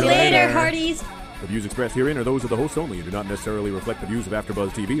 Buzz you later, Hardys. The views expressed herein are those of the hosts only and do not necessarily reflect the views of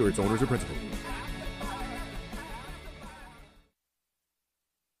AfterBuzz TV or its owners or principals.